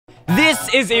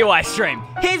is Eystreem.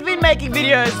 He's been making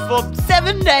videos for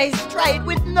 7 days straight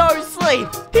with no sleep.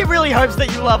 He really hopes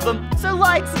that you love them, so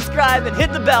like, subscribe, and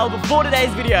hit the bell before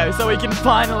today's video so he can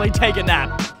finally take a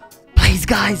nap. Please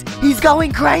guys, he's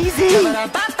going crazy!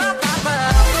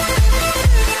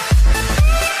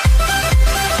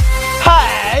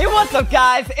 Hey, what's up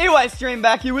guys? Eystreem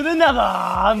back here with another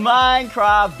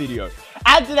Minecraft video.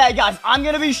 And today, guys, I'm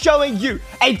going to be showing you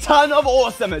a ton of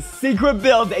awesome secret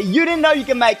builds that you didn't know you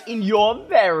can make in your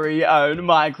very own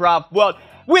Minecraft world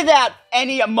without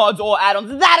any mods or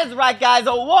add-ons. That is right, guys,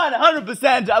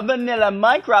 100% vanilla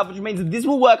Minecraft, which means that this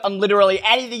will work on literally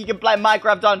anything you can play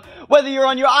Minecraft on, whether you're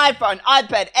on your iPhone,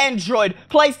 iPad, Android,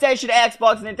 PlayStation,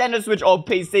 Xbox, Nintendo Switch, or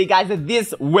PC, guys.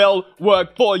 This will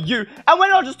work for you. And we're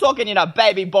not just talking, you know,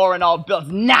 baby, boring old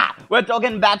builds. Nah, we're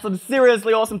talking about some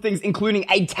seriously awesome things, including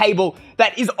a table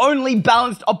that is only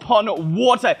balanced upon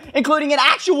water, including an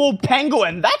actual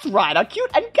penguin. That's right, a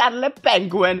cute and cuddly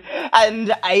penguin,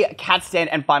 and a cat stand.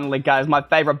 And finally, guys, my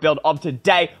favorite build of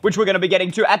today, which we're going to be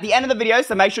getting to at the end of the video,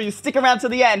 so make sure you stick around to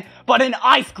the end, but an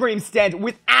ice cream stand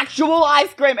with actual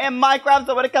ice cream in Minecraft.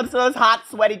 So when it comes to those hot,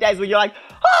 sweaty days where you're like,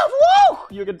 oh,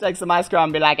 woo, you can take some ice cream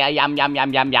and be like, yum, yum,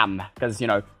 yum, yum, yum. Because, you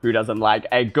know, who doesn't like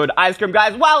a good ice cream,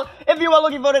 guys? Well, if you are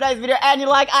looking for today's video and you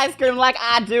like ice cream like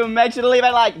I do, make sure to leave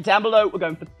a like down below. We're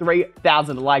going for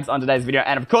 3,000 likes on today's video.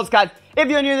 And of course, guys, if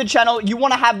you're new to the channel, you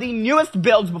want to have the newest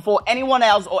builds before anyone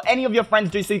else or any of your friends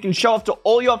do, so you can show off to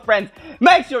all your friends,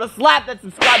 make sure to slap that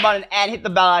subscribe button and hit the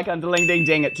bell icon to ding ding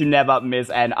ding to never miss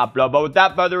an upload. But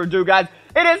without further ado, guys,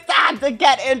 it is time to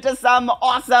get into some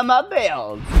awesome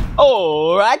builds.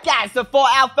 Alright guys, so for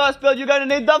our first build, you're going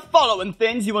to need the following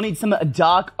things. You will need some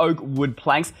dark oak wood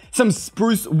planks, some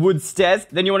spruce wood stairs,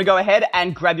 then you want to go ahead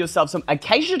and grab yourself some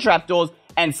acacia trapdoors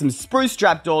and some spruce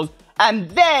trapdoors.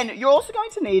 And then you're also going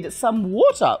to need some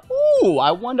water. Ooh,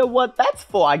 I wonder what that's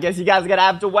for. I guess you guys are going to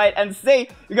have to wait and see.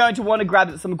 You're going to want to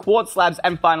grab some quartz slabs.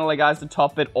 And finally, guys, to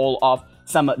top it all off,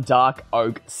 some dark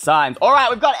oak signs. All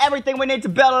right, we've got everything we need to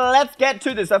build. Let's get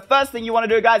to this. The first thing you want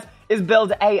to do, guys, is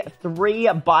build a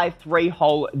 3x3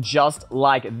 hole just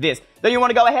like this. Then you want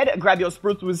to go ahead, grab your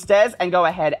spruce wood stairs, and go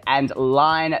ahead and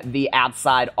line the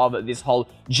outside of this hole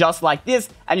just like this.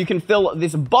 And you can fill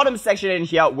this bottom section in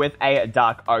here with a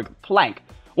dark oak plank.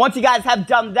 Once you guys have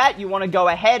done that, you want to go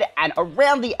ahead and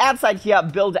around the outside here,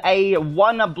 build a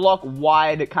 1 block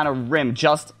wide kind of rim,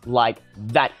 just like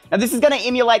that. Now, this is going to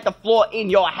emulate the floor in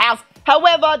your house.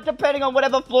 However, depending on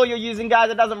whatever floor you're using,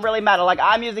 guys, it doesn't really matter. Like,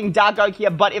 I'm using dark oak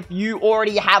here, but if you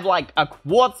already have, like, a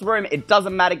quartz room, it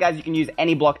doesn't matter, guys. You can use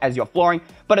any block as your flooring,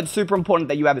 but it's super important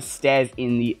that you have stairs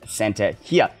in the center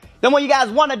here. Then what you guys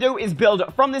want to do is build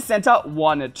from the center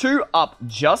 1, 2 up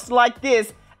just like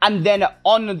this. And then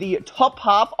on the top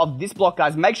half of this block,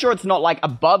 guys, make sure it's not, like,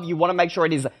 above. You want to make sure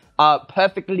it is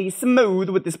perfectly smooth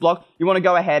with this block. You want to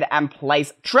go ahead and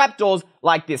place trapdoors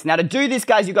like this. Now, to do this,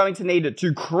 guys, you're going to need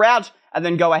to crouch and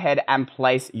then go ahead and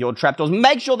place your trapdoors.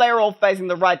 Make sure they're all facing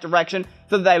the right direction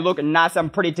so that they look nice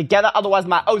and pretty together. Otherwise,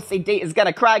 my OCD is going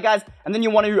to cry, guys. And then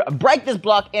you want to break this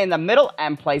block in the middle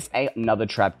and place another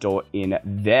trapdoor in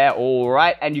there. All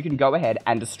right, and you can go ahead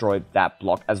and destroy that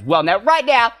block as well. Now, right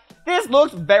now, this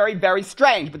looks very, very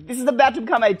strange, but this is about to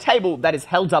become a table that is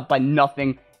held up by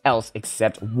nothing else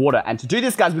except water. And to do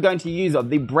this, guys, we're going to use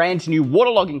the brand new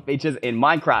waterlogging features in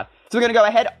Minecraft. So we're going to go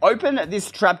ahead, open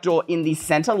this trapdoor in the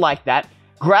center like that,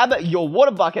 grab your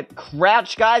water bucket,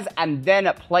 crouch, guys, and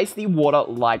then place the water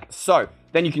like so.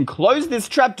 Then you can close this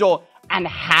trapdoor and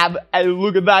have a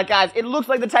look at that, guys. It looks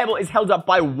like the table is held up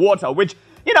by water, which,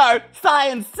 you know,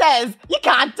 science says you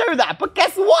can't do that. But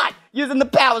guess what? Using the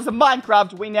powers of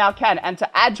Minecraft, we now can. And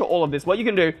to add to all of this, what you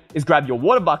can do is grab your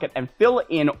water bucket and fill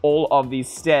in all of these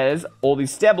stairs, all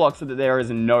these stair blocks, so that there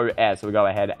is no air. So we go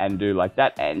ahead and do like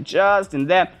that, and just in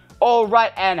there. All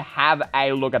right, and have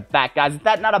a look at that, guys. Is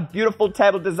that not a beautiful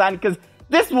table design? Because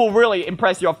this will really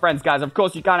impress your friends, guys. Of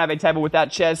course, you can't have a table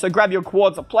without chairs, so grab your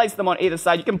quartz, place them on either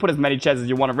side. You can put as many chairs as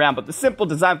you want around, but the simple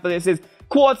design for this is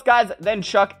quartz, guys, then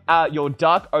chuck your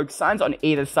dark oak signs on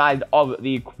either side of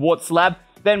the quartz slab,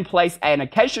 then place an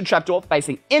acacia trapdoor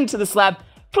facing into the slab,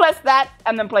 place that,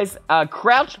 and then place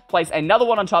crouch, place another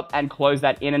one on top, and close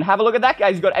that in. And have a look at that,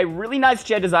 guys. You've got a really nice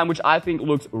chair design, which I think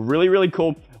looks really, really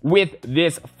cool with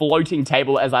this floating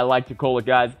table, as I like to call it,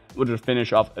 guys. We'll just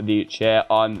finish off the chair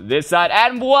on this side,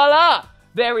 and voila!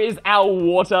 There is our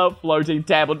water floating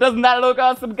table. Doesn't that look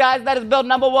awesome, guys? That is build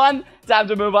number 1. Time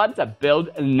to move on to build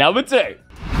number 2.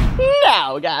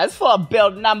 Now, guys, for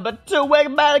build number 2, we're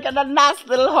making a nice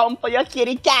little home for your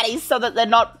kitty catties so that they're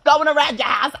not going around your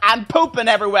house and pooping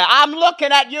everywhere. I'm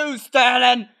looking at you,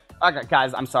 Sterling. Okay,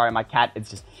 guys, I'm sorry. My cat, it's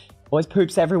just always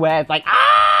poops everywhere. It's like,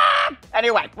 ah!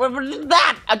 anyway, with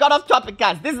that, I got off topic,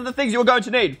 guys. These are the things you're going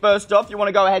to need. First off, you want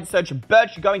to go ahead and search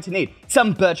birch. You're going to need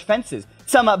some birch fences,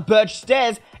 some birch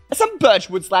stairs, some birch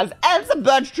wood slabs, and some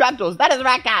birch trapdoors. That is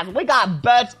right, guys. We got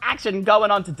birch action going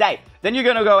on today. Then you're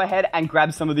going to go ahead and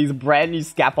grab some of these brand new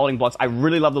scaffolding blocks. I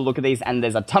really love the look of these, and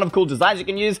there's a ton of cool designs you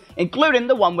can use, including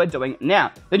the one we're doing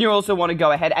now. Then you also want to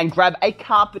go ahead and grab a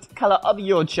carpet color of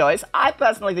your choice. I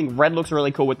personally think red looks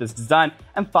really cool with this design.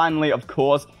 And finally, of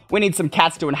course, we need some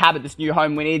cats to inhabit this new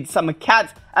home. We need some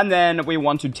cats, and then we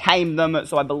want to tame them.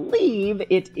 So I believe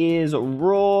it is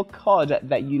raw cod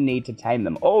that you need to tame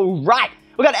them. All right.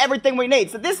 We got everything we need.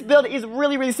 So this build is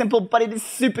really, really simple, but it is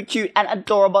super cute and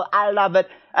adorable. I love it.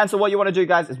 And so what you want to do,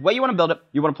 guys, is where you want to build it,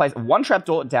 you want to place one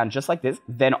trapdoor down just like this.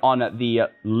 Then on the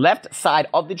left side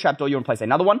of the trapdoor, you want to place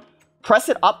another one. Press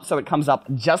it up so it comes up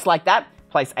just like that.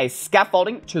 Place a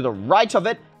scaffolding to the right of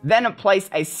it. Then place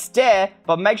a stair,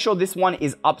 but make sure this one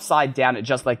is upside down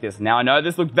just like this. Now, I know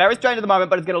this looks very strange at the moment,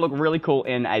 but it's going to look really cool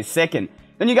in a second.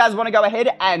 Then you guys want to go ahead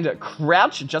and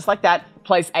crouch just like that.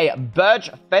 Place a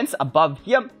birch fence above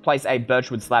here. Place a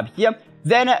birchwood slab here.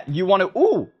 Then you want to...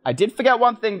 Ooh, I did forget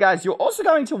one thing, guys. You're also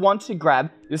going to want to grab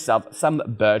yourself some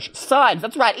birch signs.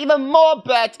 That's right, even more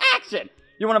birch action.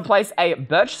 You want to place a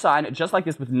birch sign just like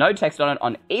this with no text on it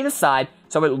on either side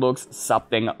so it looks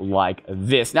something like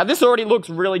this. Now, this already looks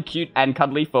really cute and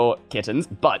cuddly for kittens,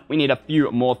 but we need a few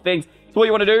more things. So what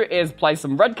you want to do is place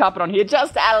some red carpet on here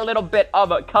just to add a little bit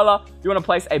of a color. You want to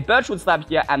place a birchwood slab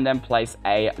here and then place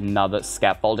another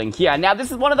scaffolding here. Now, this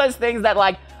is one of those things that,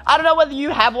 like, I don't know whether you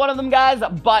have one of them, guys,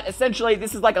 but essentially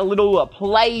this is like a little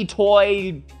play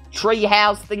toy tree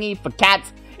house thingy for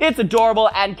cats. It's adorable,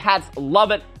 and cats love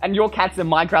it, and your cats in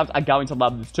Minecraft are going to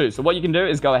love this too. So what you can do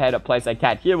is go ahead and place a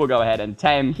cat here. We'll go ahead and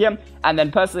tame him, and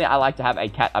then personally, I like to have a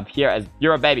cat up here as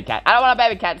you're a baby cat. I don't want a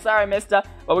baby cat, sorry, mister,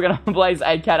 but we're going to place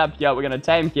a cat up here. We're going to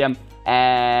tame him,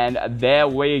 and there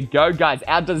we go, guys.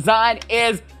 Our design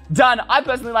is done. I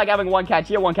personally like having one cat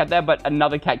here, one cat there, but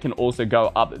another cat can also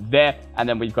go up there. And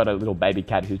then we've got a little baby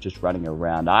cat who's just running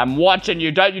around. I'm watching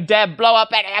you. Don't you dare blow up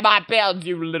any of my builds,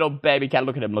 you little baby cat.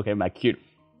 Look at him, how cute.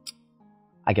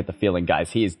 I get the feeling, guys,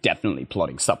 he is definitely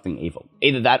plotting something evil.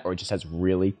 Either that or he just has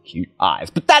really cute eyes.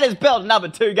 But that is build number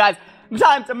 2, guys.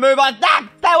 Time to move on.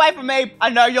 Stay away from me. I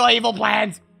know your evil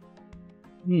plans.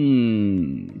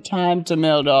 Time to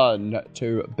move on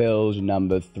to build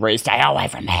number 3. Stay away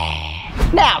from me.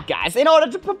 Now, guys, in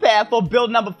order to prepare for build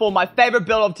number 4, my favorite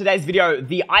build of today's video,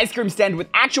 the ice cream stand with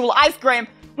actual ice cream,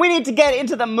 we need to get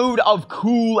into the mood of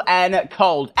cool and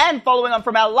cold. And following on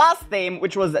from our last theme,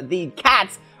 which was the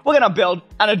cats, we're gonna build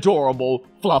an adorable,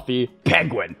 fluffy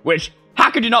penguin, which, how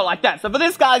could you not like that? So for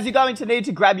this, guys, you're going to need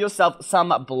to grab yourself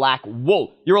some black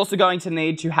wool. You're also going to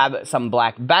need to have some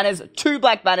black banners, 2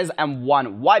 black banners and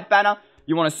 1 white banner.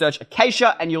 You want to search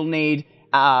acacia, and you'll need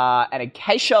an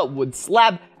acacia wood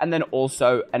slab, and then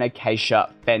also an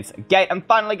acacia fence gate. And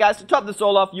finally, guys, to top this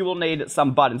all off, you will need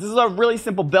some buttons. This is a really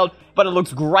simple build, but it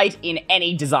looks great in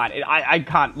any design. I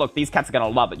can't, look, these cats are gonna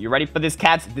love it. You ready for this,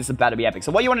 cats? This is about to be epic.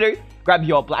 So what you wanna do, grab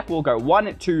your black wool, go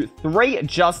 1, 2, 3,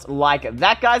 just like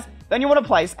that, guys. Then you wanna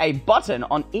place a button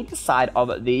on either side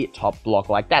of the top block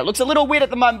like that. It looks a little weird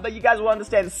at the moment, but you guys will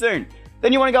understand soon.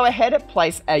 Then you wanna go ahead and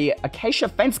place a acacia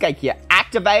fence gate here,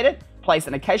 activate it, place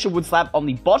an acacia wood slab on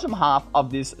the bottom half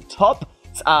of this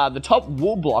the top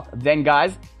wool block. Then,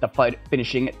 guys, the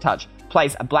finishing touch.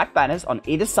 Place black banners on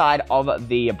either side of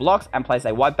the blocks and place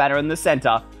a white banner in the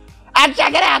center. And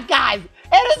check it out, guys!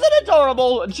 It is an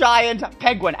adorable giant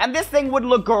penguin, and this thing would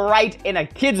look great in a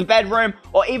kid's bedroom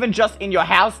or even just in your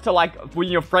house to, like, when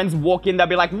your friends walk in, they'll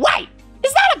be like, wait,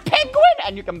 is that a penguin?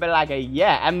 And you can be like,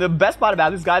 yeah. And the best part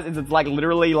about this, guys, is it's like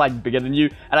literally like bigger than you,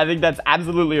 and I think that's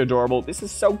absolutely adorable. This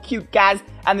is so cute, guys,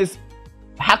 and this,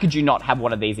 how could you not have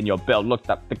one of these in your build? Look,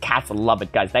 the cats love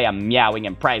it, guys. They are meowing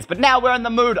in praise. But now we're in the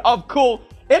mood of cool.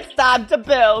 It's time to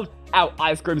build our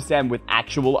ice cream stand with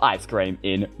actual ice cream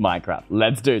in Minecraft.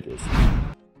 Let's do this.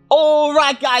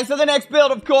 Alright, guys, so the next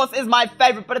build, of course, is my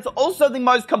favorite, but it's also the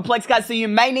most complex, guys, so you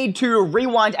may need to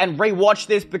rewind and rewatch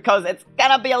this because it's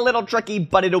gonna be a little tricky,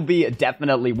 but it'll be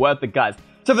definitely worth it, guys.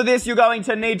 So for this, you're going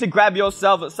to need to grab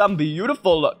yourself some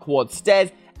beautiful quartz stairs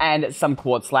and some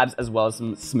quartz slabs, as well as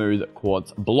some smooth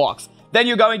quartz blocks. Then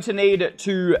you're going to need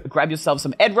to grab yourself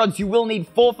some end rods. You will need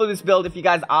 4 for this build if you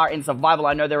guys are in survival.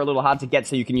 I know they're a little hard to get,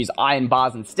 so you can use iron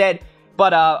bars instead,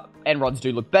 but end rods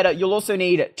do look better. You'll also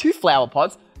need 2 flower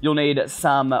pots. You'll need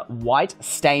some white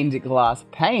stained glass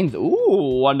panes.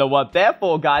 Ooh, wonder what they're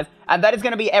for, guys. And that is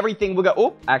going to be everything. We'll go,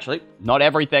 oh, actually, not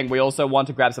everything. We also want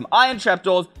to grab some iron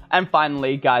trapdoors. And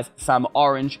finally, guys, some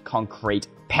orange concrete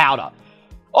powder.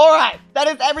 Alright, that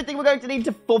is everything we're going to need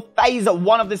for phase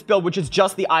 1 of this build, which is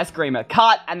just the ice cream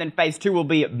cart, and then phase 2 will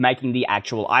be making the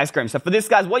actual ice cream. So for this,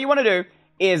 guys, what you want to do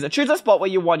is choose a spot where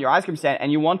you want your ice cream stand,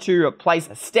 and you want to place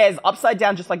stairs upside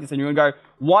down just like this, and you're going to go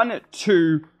 1,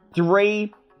 2,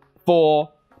 3, 4,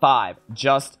 5,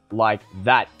 just like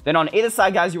that. Then on either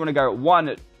side, guys, you want to go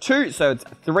 1, 2, so it's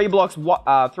 3 blocks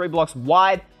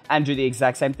wide, and do the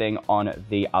exact same thing on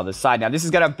the other side. Now, this is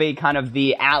going to be kind of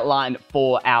the outline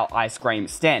for our ice cream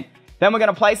stand. Then we're going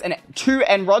to place 2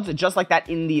 end rods just like that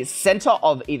in the center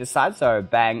of either side. So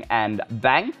bang and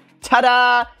bang.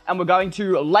 Ta-da! And we're going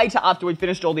to, later after we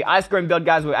finished all the ice cream build,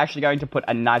 guys, we're actually going to put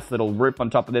a nice little roof on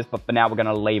top of this. But for now, we're going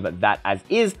to leave that as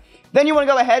is. Then you want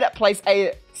to go ahead, place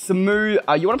a smooth,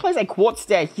 you want to place a quartz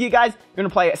stair here, guys. You're going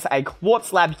to place a quartz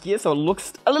slab here, so it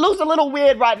looks a little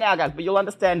weird right now, guys, but you'll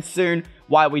understand soon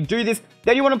why we do this.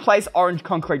 Then you want to place orange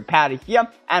concrete powder here,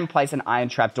 and place an iron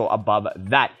trapdoor above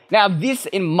that. Now, this,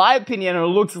 in my opinion,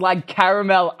 looks like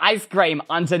caramel ice cream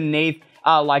underneath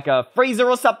like a freezer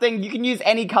or something. You can use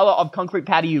any color of concrete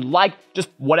powder you like, just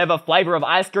whatever flavor of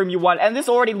ice cream you want, and this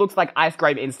already looks like ice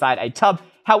cream inside a tub.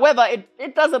 However,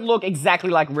 it doesn't look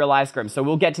exactly like real ice cream, so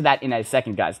we'll get to that in a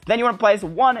second, guys. Then you want to place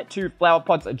 1, 2 flower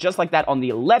pots just like that on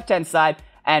the left-hand side,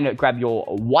 and grab your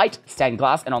white stained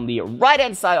glass, and on the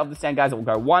right-hand side of the stand, guys, it will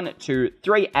go 1, 2,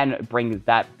 3, and bring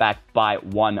that back by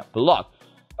 1 block.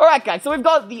 Alright, guys, so we've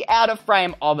got the outer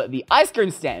frame of the ice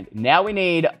cream stand. Now we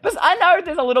need, because I know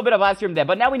there's a little bit of ice cream there,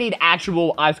 but now we need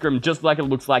actual ice cream just like it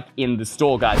looks like in the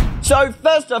store, guys. So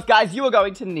first off, guys, you are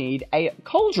going to need a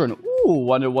cauldron. Ooh,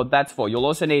 wonder what that's for. You'll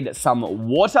also need some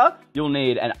water. You'll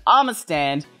need an armor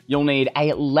stand. You'll need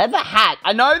a leather hat.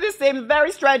 I know this seems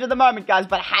very strange at the moment, guys,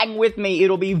 but hang with me.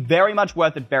 It'll be very much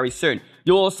worth it very soon.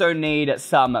 You'll also need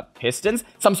some pistons,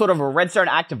 some sort of a redstone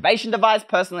activation device.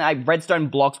 Personally, redstone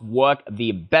blocks work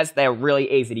the best. They're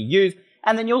really easy to use.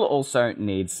 And then you'll also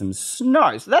need some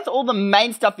snow. So that's all the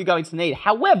main stuff you're going to need.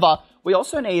 However, we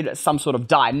also need some sort of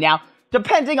dye. Now,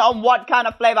 depending on what kind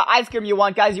of flavor ice cream you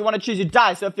want, guys, you want to choose your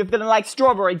dye. So if you're feeling like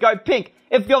strawberry, go pink.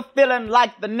 If you're feeling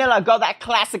like vanilla, go that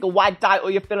classical white dye,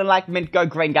 or you're feeling like mint, go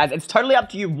green, guys. It's totally up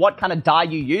to you what kind of dye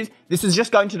you use. This is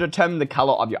just going to determine the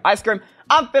color of your ice cream.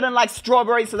 I'm feeling like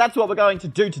strawberry, so that's what we're going to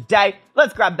do today.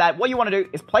 Let's grab that. What you want to do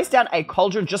is place down a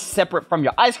cauldron just separate from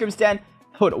your ice cream stand,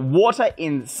 put water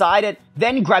inside it,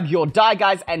 then grab your dye,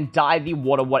 guys, and dye the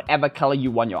water whatever color you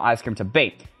want your ice cream to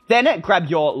be. Then grab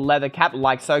your leather cap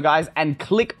like so, guys, and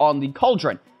click on the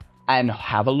cauldron. And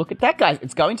have a look at that, guys.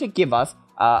 It's going to give us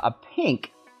a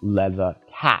pink leather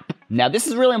cap. Now, this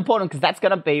is really important because that's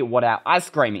going to be what our ice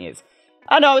cream is.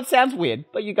 I know it sounds weird,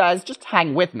 but you guys just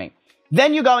hang with me.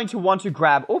 Then you're going to want to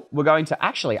grab,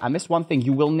 actually, I missed one thing.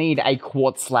 You will need a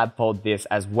quartz slab for this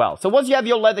as well. So once you have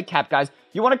your leather cap, guys,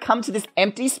 you want to come to this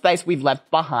empty space we've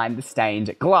left behind the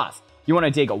stained glass. You want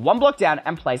to dig 1 block down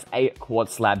and place a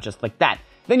quartz slab just like that.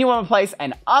 Then you want to place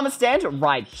an armor stand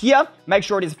right here. Make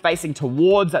sure it is facing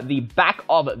towards the back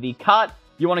of the cart.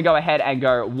 You want to go ahead and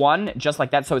go 1, just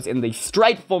like that, so it's in the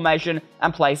straight formation,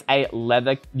 and place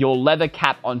your leather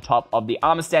cap on top of the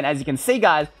armor stand. As you can see,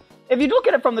 guys, if you look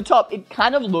at it from the top, it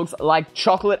kind of looks like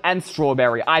chocolate and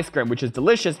strawberry ice cream, which is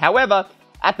delicious. However,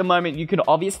 at the moment, you can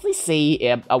obviously see,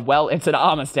 it's an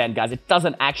armor stand, guys. It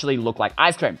doesn't actually look like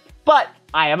ice cream, but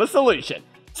I have a solution.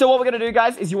 So what we're going to do,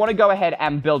 guys, is you want to go ahead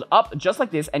and build up just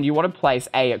like this, and you want to place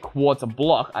a quartz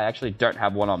block. I actually don't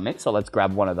have one on me, so let's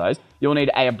grab one of those. You'll need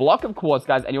a block of quartz,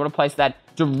 guys, and you want to place that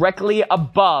directly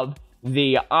above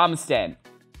the arm stand.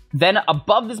 Then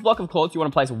above this block of quartz, you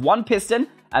want to place 1 piston,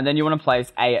 and then you want to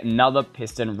place another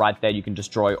piston right there. You can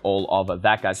destroy all of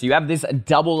that, guys. So you have this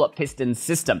double piston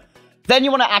system. Then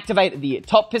you want to activate the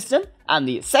top piston and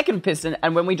the second piston,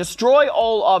 and when we destroy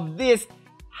all of this,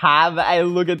 have a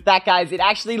look at that, guys. It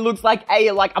actually looks like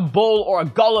a ball or a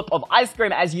dollop of ice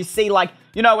cream, as you see, when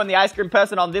the ice cream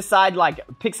person on this side,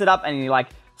 picks it up and he,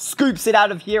 scoops it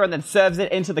out of here and then serves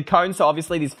it into the cone. So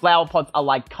obviously these flower pots are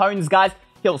like cones, guys.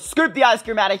 He'll scoop the ice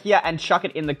cream out of here and chuck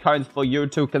it in the cones for you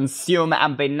to consume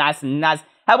and be nice and nice.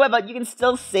 However, you can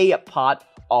still see a part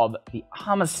of the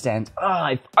armor stand.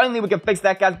 If only we could fix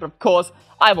that, guys, but of course,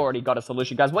 I've already got a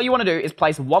solution, guys. What you want to do is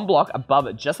place 1 block above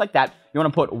it, just like that. You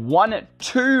want to put 1,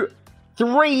 2,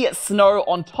 3 snow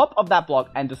on top of that block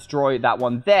and destroy that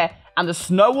one there, and the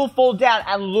snow will fall down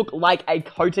and look like a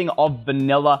coating of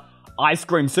vanilla ice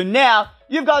cream. So now,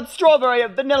 you've got strawberry,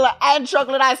 vanilla, and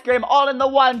chocolate ice cream all in the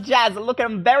one jazz.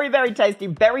 Looking very, very tasty,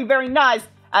 very, very nice.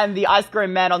 And the ice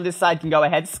cream man on this side can go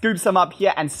ahead, scoop some up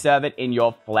here, and serve it in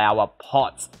your flower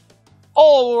pots.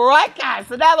 Alright guys,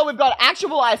 so now that we've got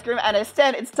actual ice cream and a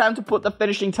stand, it's time to put the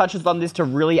finishing touches on this to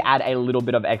really add a little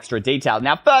bit of extra detail.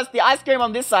 Now first, the ice cream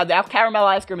on this side, our caramel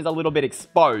ice cream is a little bit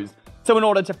exposed. So in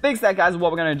order to fix that, guys,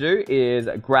 what we're going to do is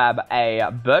grab a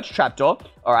birch trapdoor,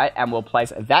 alright, and we'll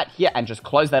place that here and just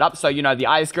close that up so, you know, the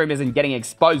ice cream isn't getting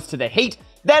exposed to the heat.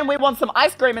 Then we want some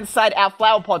ice cream inside our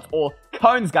flower pots or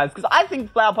cones, guys, because I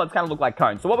think flower pots kind of look like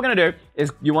cones. So what we're going to do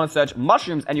is you want to search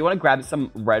mushrooms and you want to grab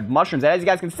some red mushrooms. And as you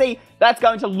guys can see, that's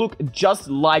going to look just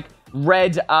like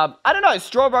red, I don't know,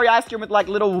 strawberry ice cream with like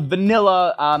little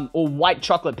vanilla or white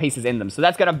chocolate pieces in them. So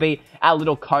that's going to be our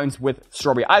little cones with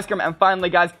strawberry ice cream. And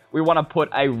finally, guys, we want to put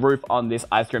a roof on this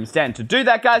ice cream stand. To do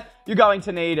that, guys, you're going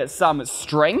to need some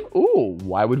string. Ooh,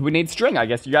 why would we need string? I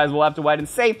guess you guys will have to wait and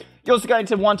see. You're also going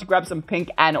to want to grab some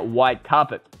pink and white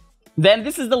carpet. Then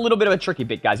this is a little bit of a tricky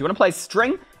bit, guys. You want to place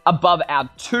string above our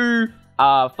two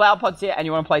flower pots here, and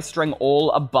you want to place string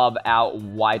all above our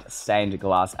white stained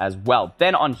glass as well.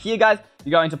 Then on here, guys,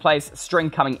 you're going to place string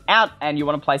coming out, and you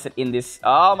want to place it in this.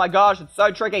 Oh my gosh, it's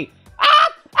so tricky.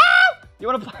 You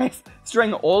want to place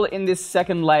string all in this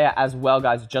second layer as well,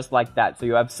 guys, just like that. So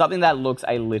you have something that looks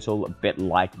a little bit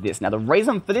like this. Now, the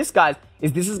reason for this, guys,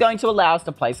 is this is going to allow us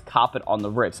to place carpet on the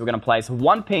roof. So we're going to place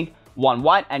one pink, one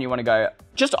white, and you want to go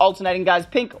just alternating, guys.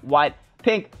 Pink, white,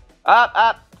 pink,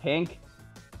 pink,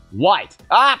 white.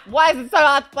 Why is it so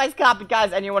hard to place carpet,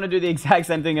 guys? And you want to do the exact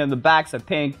same thing in the back. So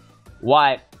pink,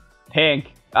 white,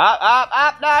 pink,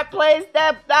 no, please,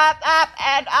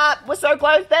 and we're so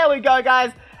close. There we go,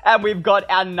 guys. And we've got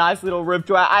our nice little roof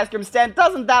to our ice cream stand.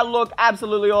 Doesn't that look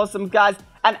absolutely awesome, guys?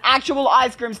 An actual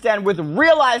ice cream stand with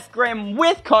real ice cream,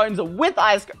 with cones, with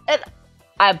ice cream.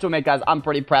 I have to admit, guys, I'm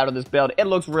pretty proud of this build. It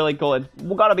looks really cool. It's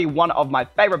gotta be one of my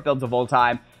favorite builds of all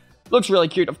time. Looks really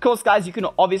cute. Of course, guys, you can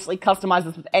obviously customize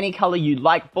this with any color you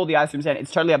like for the ice cream stand. It's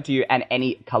totally up to you and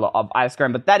any color of ice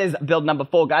cream. But that is build number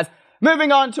 4, guys.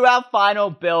 Moving on to our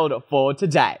final build for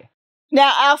today.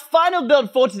 Now, our final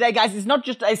build for today, guys, is not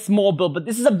just a small build, but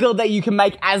this is a build that you can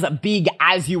make as big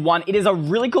as you want. It is a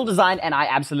really cool design, and I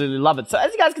absolutely love it. So,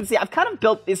 as you guys can see, I've kind of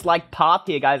built this, like, path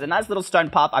here, guys. A nice little stone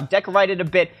path. I've decorated a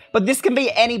bit, but this can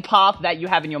be any path that you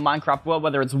have in your Minecraft world,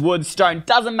 whether it's wood, stone,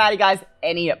 doesn't matter, guys.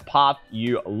 Any path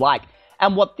you like.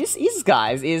 And what this is,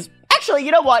 guys, is... Actually,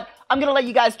 you know what? I'm going to let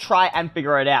you guys try and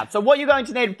figure it out. So what you're going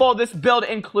to need for this build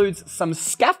includes some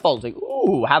scaffolding.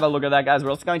 Ooh, have a look at that, guys. We're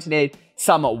also going to need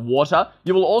some water.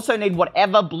 You will also need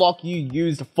whatever block you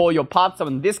used for your path. So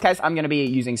in this case, I'm going to be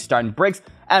using stone bricks.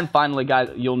 And finally, guys,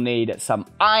 you'll need some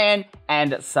iron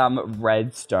and some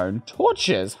redstone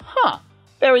torches.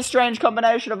 Very strange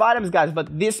combination of items, guys,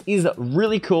 but this is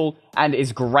really cool and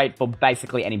is great for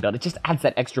basically any build. It just adds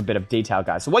that extra bit of detail,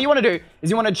 guys. So what you want to do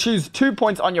is you want to choose 2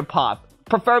 points on your path,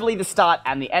 preferably the start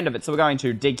and the end of it. So we're going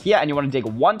to dig here, and you want to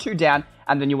dig 1, 2 down,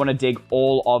 and then you want to dig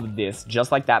all of this,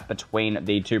 just like that, between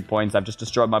the 2 points. I've just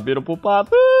destroyed my beautiful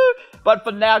path. But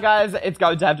for now, guys, it's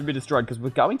going to have to be destroyed because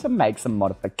we're going to make some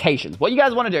modifications. What you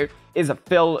guys want to do is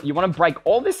you want to break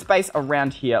all this space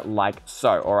around here like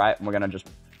so, all right? And we're going to just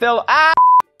fill...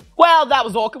 Well, that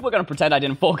was awkward. We're going to pretend I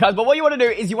didn't fall, guys. But what you want to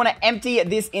do is you want to empty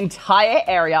this entire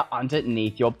area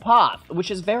underneath your path, which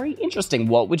is very interesting.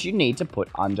 What would you need to put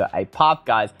under a path,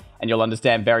 guys? And you'll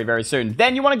understand very, very soon.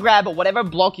 Then you want to grab whatever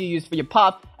block you use for your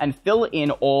path and fill in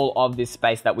all of this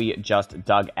space that we just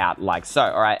dug out like so.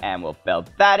 All right, and we'll fill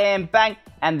that in, bang.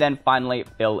 And then finally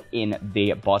fill in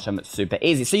the bottom super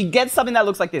easy. So you get something that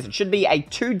looks like this. It should be a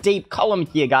 2-deep column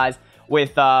here, guys,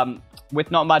 with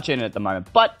not much in it at the moment,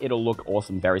 but it'll look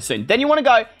awesome very soon. Then you want to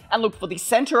go and look for the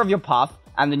center of your path,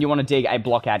 and then you want to dig a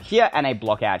block out here and a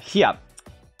block out here.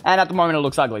 And at the moment, it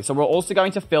looks ugly. So we're also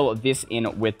going to fill this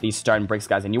in with the stone bricks,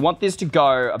 guys. And you want this to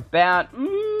go about,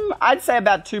 I'd say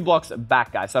about 2 blocks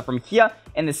back, guys. So from here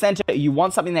in the center, you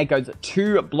want something that goes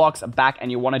 2 blocks back, and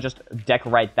you want to just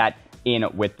decorate that in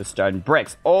with the stone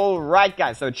bricks. All right,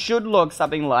 guys. So it should look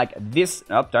something like this.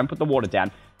 Oh, don't put the water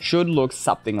down. Should look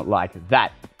something like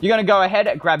that. You're going to go ahead,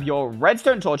 grab your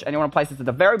redstone torch, and you want to place this at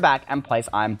the very back and place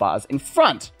iron bars in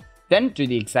front. Then do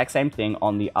the exact same thing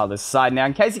on the other side. Now,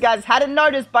 in case you guys hadn't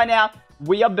noticed by now,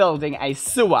 we are building a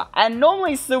sewer. And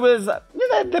normally sewers,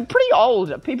 they're pretty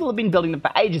old. People have been building them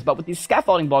for ages, but with these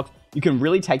scaffolding blocks, you can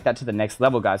really take that to the next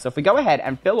level, guys. So if we go ahead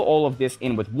and fill all of this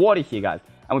in with water here, guys,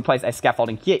 and we place a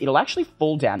scaffolding here, it'll actually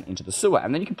fall down into the sewer.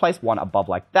 And then you can place one above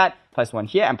like that, place one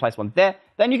here, and place one there.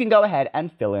 Then you can go ahead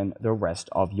and fill in the rest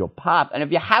of your path. And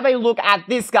if you have a look at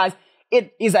this, guys,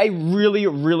 it is a really,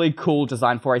 really cool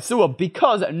design for a sewer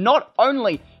because not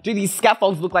only do these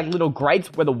scaffolds look like little grates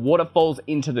where the water falls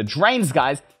into the drains,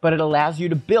 guys, but it allows you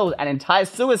to build an entire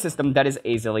sewer system that is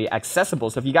easily accessible.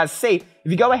 So if you guys see,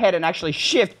 if you go ahead and actually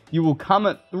shift, you will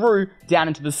come through down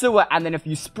into the sewer, and then if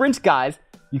you sprint, guys,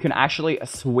 you can actually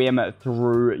swim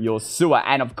through your sewer.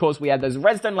 And of course, we have those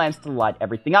redstone lamps to light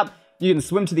everything up. You can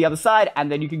swim to the other side,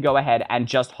 and then you can go ahead and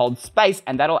just hold space,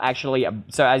 and that'll actually,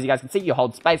 so as you guys can see, you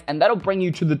hold space, and that'll bring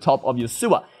you to the top of your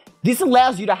sewer. This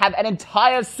allows you to have an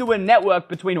entire sewer network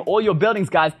between all your buildings,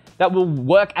 guys, that will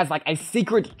work as like a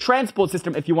secret transport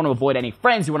system. If you want to avoid any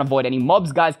friends, you want to avoid any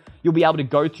mobs, guys, you'll be able to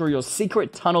go through your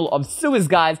secret tunnel of sewers,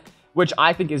 guys, which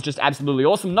I think is just absolutely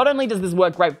awesome. Not only does this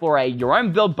work great for your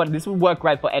own build, but this will work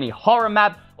great for any horror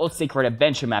map or secret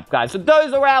adventure map, guys. So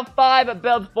those are our 5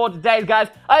 builds for today, guys.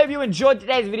 I hope you enjoyed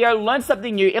today's video, learned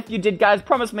something new. If you did, guys,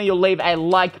 promise me you'll leave a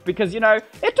like because, you know,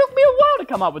 it took me a while to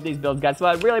come up with these builds, guys. So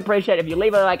I'd really appreciate it if you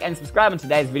leave a like and subscribe on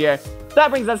today's video. That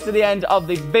brings us to the end of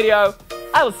the video.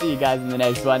 I will see you guys in the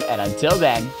next one, and until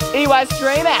then,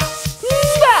 Eystreem out.